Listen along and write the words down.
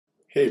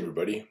Hey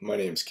everybody, my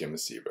name's Kim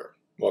Sieber.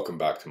 Welcome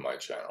back to my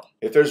channel.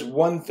 If there's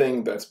one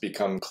thing that's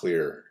become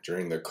clear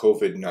during the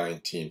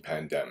COVID-19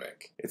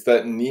 pandemic, it's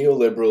that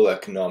neoliberal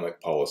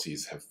economic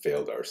policies have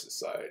failed our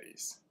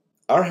societies.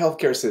 Our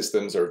healthcare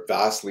systems are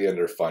vastly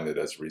underfunded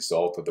as a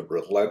result of the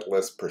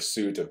relentless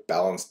pursuit of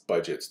balanced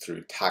budgets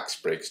through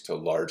tax breaks to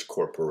large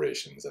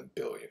corporations and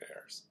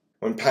billionaires.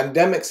 When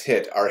pandemics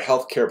hit, our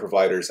healthcare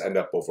providers end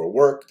up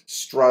overworked,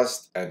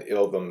 stressed, and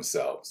ill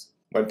themselves.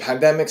 When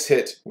pandemics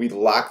hit, we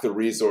lack the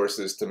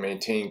resources to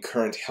maintain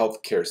current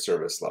healthcare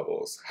service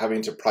levels,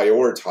 having to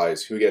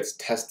prioritize who gets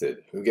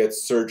tested, who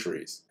gets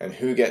surgeries, and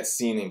who gets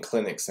seen in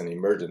clinics and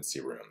emergency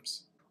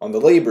rooms. On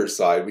the labor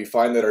side, we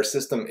find that our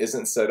system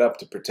isn't set up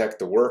to protect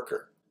the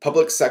worker.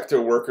 Public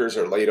sector workers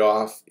are laid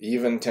off,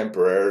 even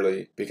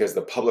temporarily, because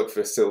the public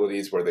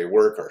facilities where they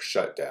work are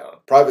shut down.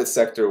 Private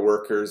sector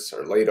workers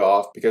are laid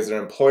off because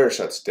their employer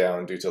shuts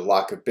down due to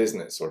lack of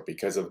business or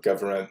because of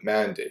government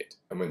mandate.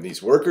 And when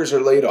these workers are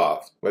laid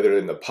off, whether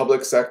in the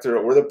public sector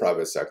or the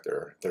private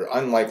sector, they're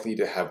unlikely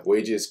to have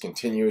wages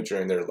continue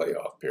during their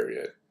layoff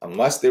period,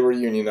 unless they were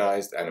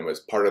unionized and it was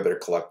part of their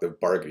collective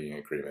bargaining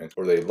agreement,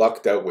 or they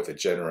lucked out with a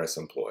generous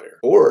employer.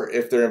 Or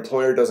if their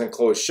employer doesn't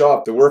close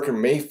shop, the worker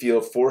may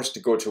feel forced to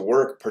go to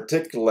work,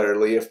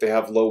 particularly if they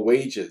have low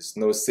wages,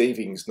 no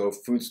savings, no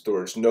food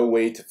storage, no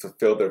way to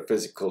fulfill their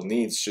physical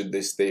needs should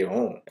they stay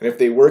home. And if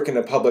they work in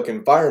a public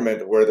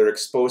environment where they're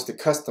exposed to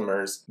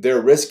customers,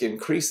 their risk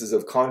increases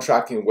of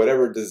contracting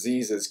whatever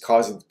disease is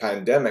causing the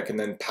pandemic and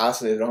then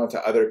passing it on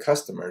to other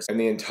customers, and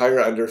the entire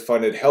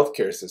underfunded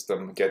healthcare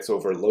system gets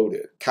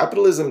overloaded.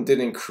 Capitalism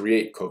didn't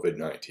create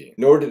COVID-19,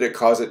 nor did it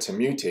cause it to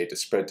mutate to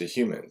spread to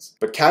humans.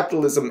 But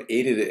capitalism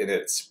aided it in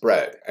its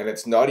spread, and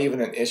it's not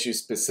even an issue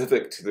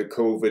specific to the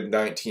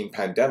COVID-19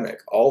 pandemic.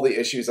 All the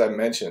issues I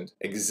mentioned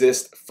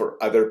exist for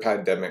other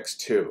pandemics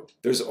too.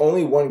 There's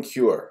only one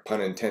cure,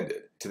 pun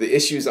intended, to the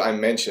issues I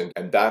mentioned,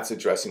 and that's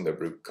addressing the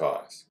root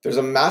cause. There's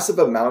a massive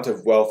amount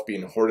of wealth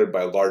being hoarded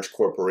by large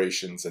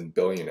corporations and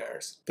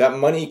billionaires. That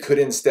money could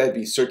instead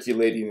be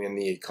circulating in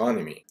the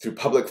economy through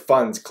public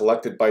funds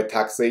collected by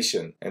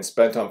taxation and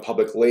spent on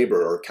public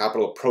labor or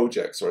capital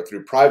projects, or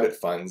through private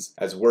funds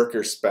as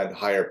workers spend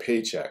higher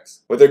paychecks.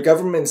 Whether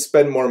governments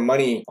spend more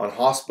money on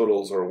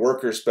hospitals or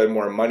workers spend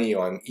more money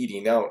on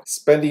eating out,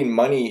 spending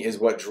money is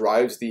what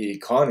drives the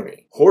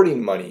economy.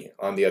 Hoarding money,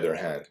 on the other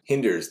hand,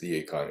 hinders the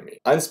economy.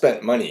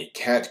 Unspent money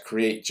can't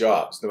create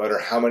jobs, no matter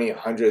how many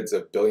hundreds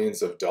of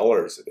billions of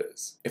dollars it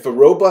is. If a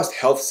robust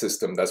health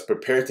system that's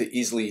prepared to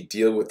easily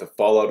deal with the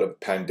fallout of a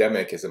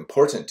pandemic is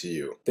important to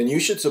you, then you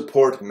should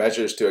support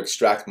measures to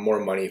extract more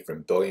money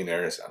from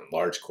billionaires and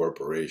large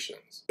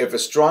corporations. If a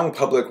strong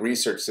public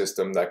research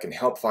system that can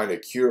help find a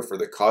cure for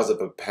the cause of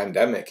a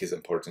pandemic is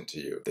important to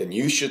you, then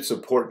you should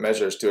support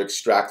measures to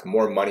extract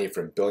more money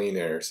from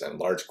billionaires and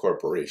large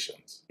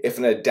corporations. If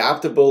an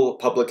adaptable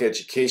public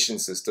education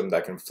system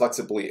that can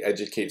flexibly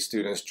educate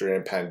students during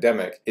a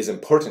pandemic is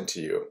important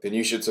to you, then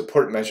you should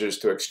support measures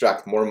to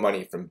extract more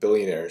money from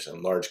billionaires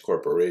and large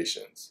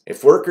corporations.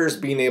 If workers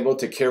being able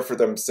to care for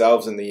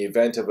themselves in the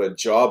event of a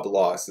job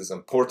loss is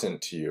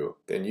important to you,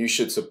 then you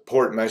should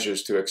support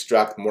measures to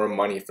extract more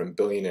money from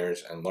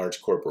billionaires and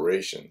large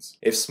corporations.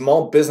 If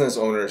small business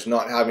owners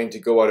not having to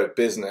go out of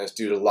business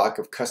due to lack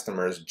of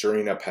customers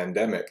during a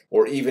pandemic,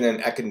 or even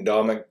an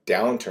economic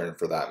downturn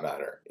for that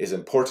matter, is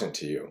important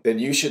to you, then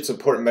you should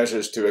support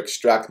measures to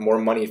extract more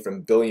money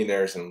from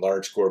billionaires and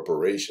large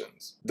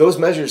corporations. Those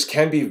measures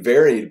can be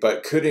varied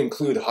but could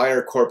include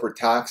higher corporate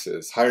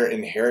taxes, higher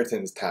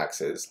inheritance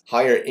taxes,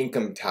 higher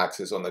income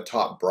taxes on the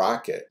top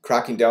bracket,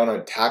 cracking down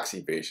on tax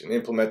evasion,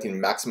 implementing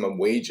maximum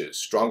wages,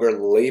 stronger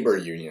labor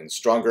unions,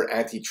 stronger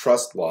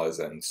antitrust laws,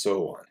 and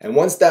so on. And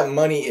once that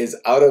money is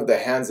out of the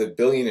hands of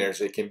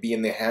billionaires, it can be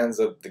in the hands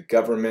of the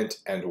government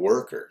and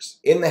workers.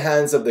 In the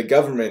hands of the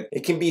government,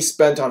 it can be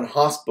spent on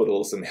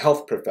hospitals and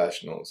health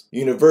professionals,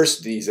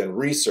 universities and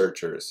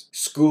researchers,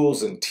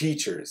 schools and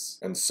teachers,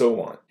 and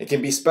so on. It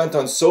can be spent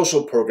on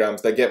social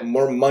programs that get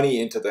more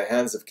money into the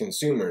hands of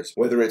consumers,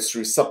 whether it's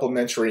through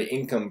supplementary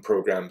income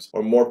programs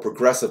or more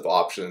progressive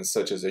options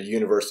such as a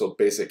universal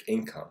basic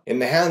income. In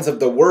the hands of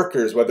the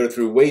workers, whether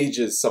through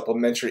wages,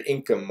 supplementary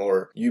income,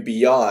 or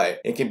UBI,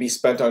 it can be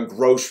spent on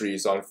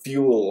groceries, on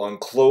fuel, on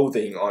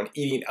clothing, on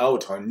eating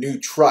out, on new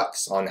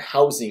trucks, on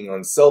housing,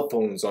 on cell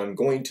phones, on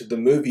going to the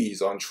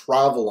movies, on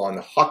travel, on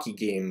hockey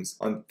games,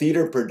 on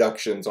theater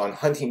productions, on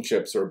hunting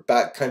trips or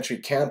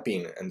backcountry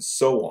camping, and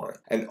so on.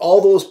 And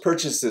all those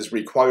purchases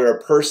require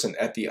a person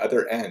at the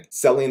other end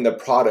selling the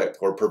product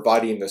or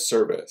providing the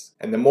service.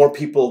 And the more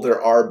people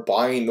there are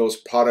buying those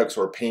products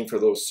or paying for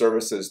those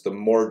services, the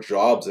more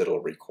jobs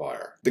it'll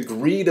require. The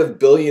greed of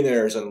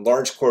billionaires and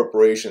large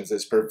corporations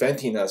is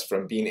preventing us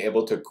from being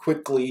able to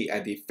quickly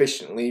and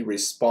efficiently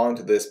respond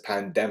to this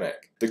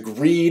pandemic. The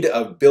greed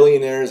of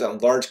billionaires and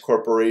large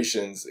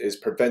corporations is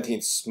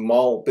preventing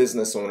small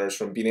business owners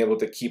from being able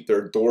to keep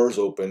their doors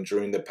open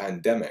during the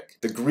pandemic.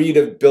 The greed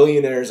of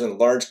billionaires and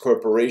large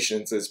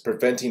corporations is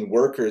preventing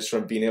workers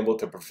from being able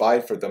to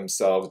provide for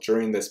themselves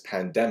during this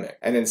pandemic,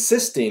 and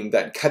insisting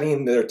that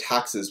cutting their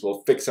taxes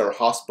will fix our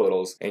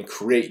hospitals and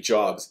create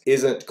jobs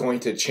isn't going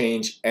to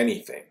change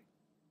anything.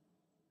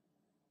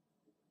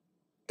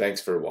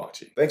 Thanks for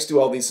watching. Thanks to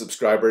all these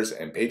subscribers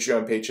and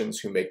Patreon patrons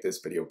who make this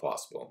video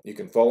possible. You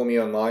can follow me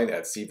online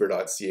at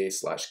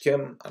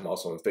seaver.ca/Kim. I'm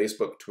also on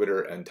Facebook,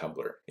 Twitter, and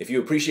Tumblr. If you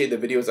appreciate the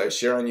videos I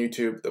share on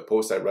YouTube, the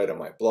posts I write on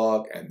my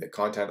blog, and the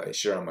content I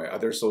share on my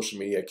other social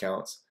media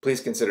accounts, please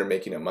consider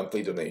making a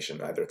monthly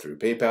donation either through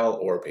PayPal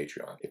or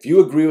Patreon. If you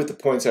agree with the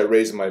points I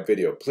raise in my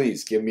video,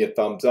 please give me a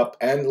thumbs up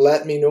and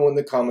let me know in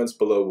the comments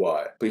below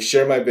why. Please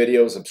share my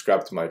video,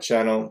 subscribe to my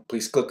channel.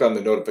 Please click on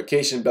the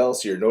notification bell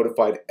so you're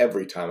notified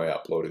every time I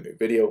upload a new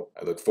video.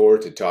 I look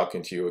forward to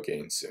talking to you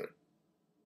again soon.